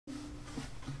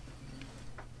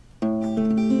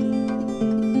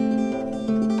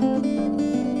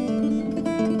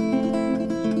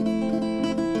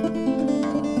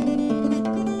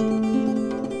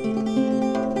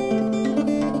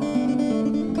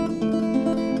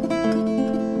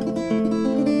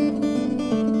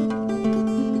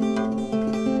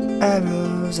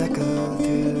echoes echo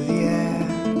through the air.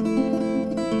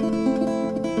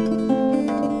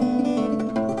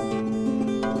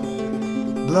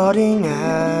 Blotting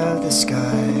out the sky.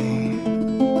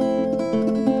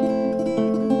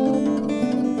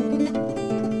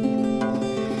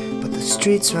 But the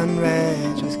streets run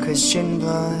red with Christian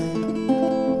blood.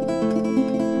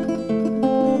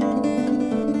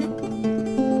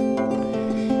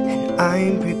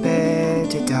 I'm prepared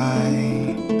to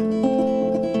die.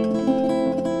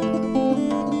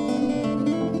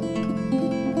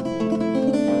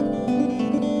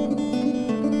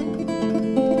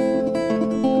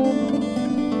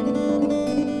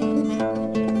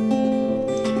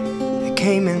 I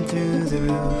came in through the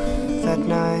roof that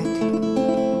night.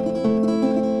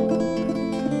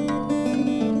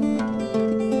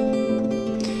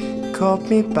 Caught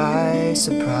me by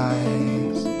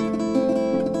surprise.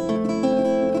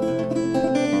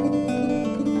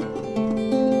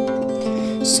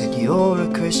 Said, you're a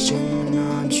Christian,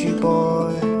 aren't you,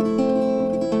 boy?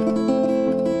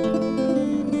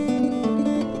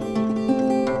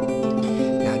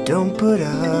 Now don't put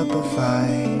up a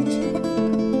fight.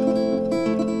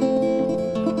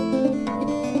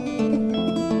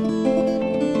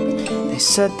 They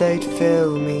said they'd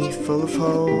fill me full of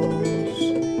holes,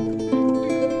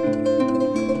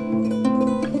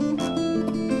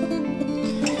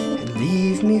 and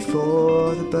leave me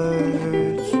for the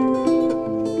birds.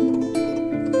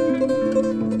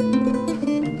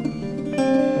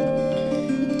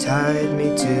 Tied me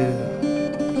to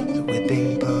the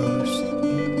whipping post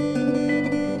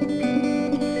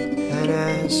and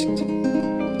asked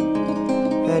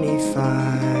any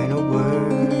final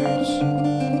words.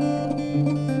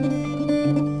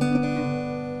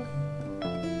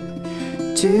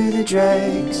 To the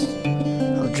dregs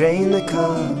I'll drain the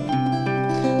cup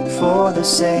for the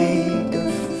sake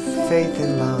of faith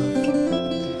and love.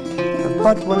 I've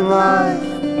but one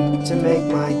life to make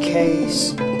my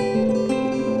case.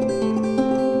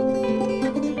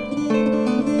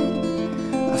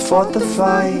 Fought the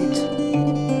fight,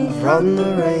 I've run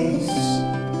the race.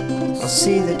 I'll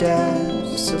see the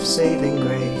depths of saving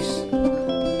grace.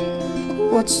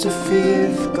 What's to fear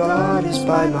if God is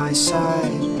by my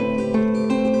side?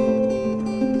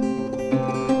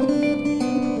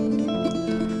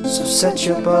 So set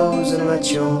your bows and let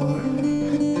your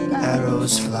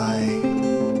arrows fly.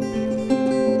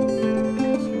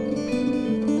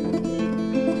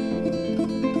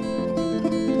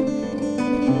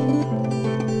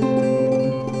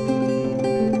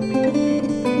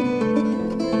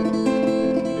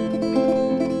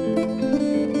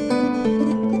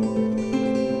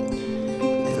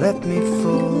 Left me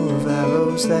full of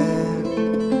arrows there.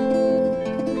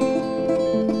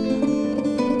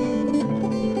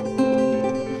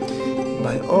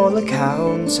 By all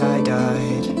accounts I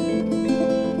died.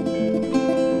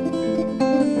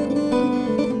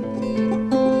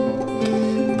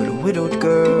 But a widowed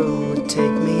girl would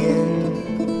take me in.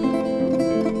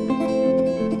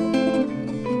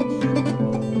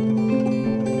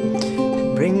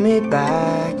 And bring me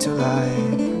back to life.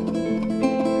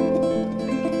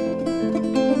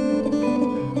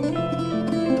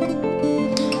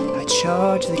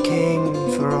 Charge the king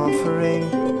for offering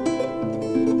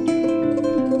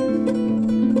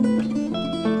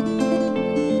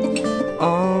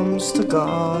alms to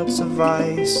gods of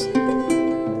vice.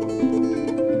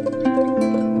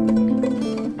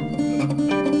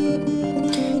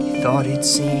 He thought he'd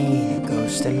seen a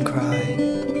ghost and cried.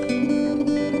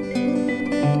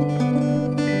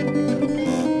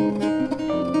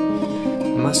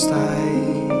 Must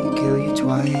I kill you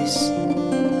twice?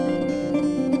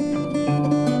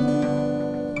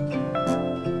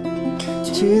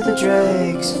 To the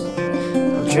dregs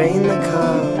I'll drain the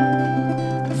cup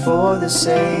for the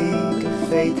sake of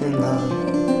faith and love.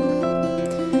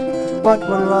 But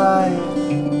one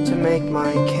life to make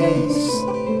my case.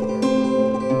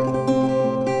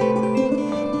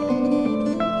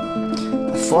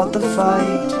 I fought the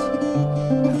fight,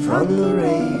 I've run the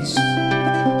race.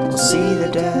 I'll see the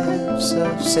depths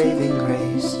of saving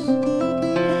grace.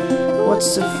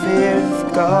 What's to fear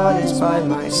if God is by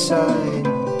my side?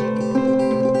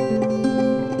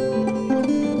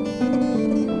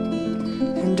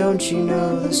 Don't you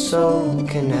know the soul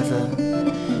can never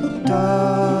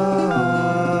die?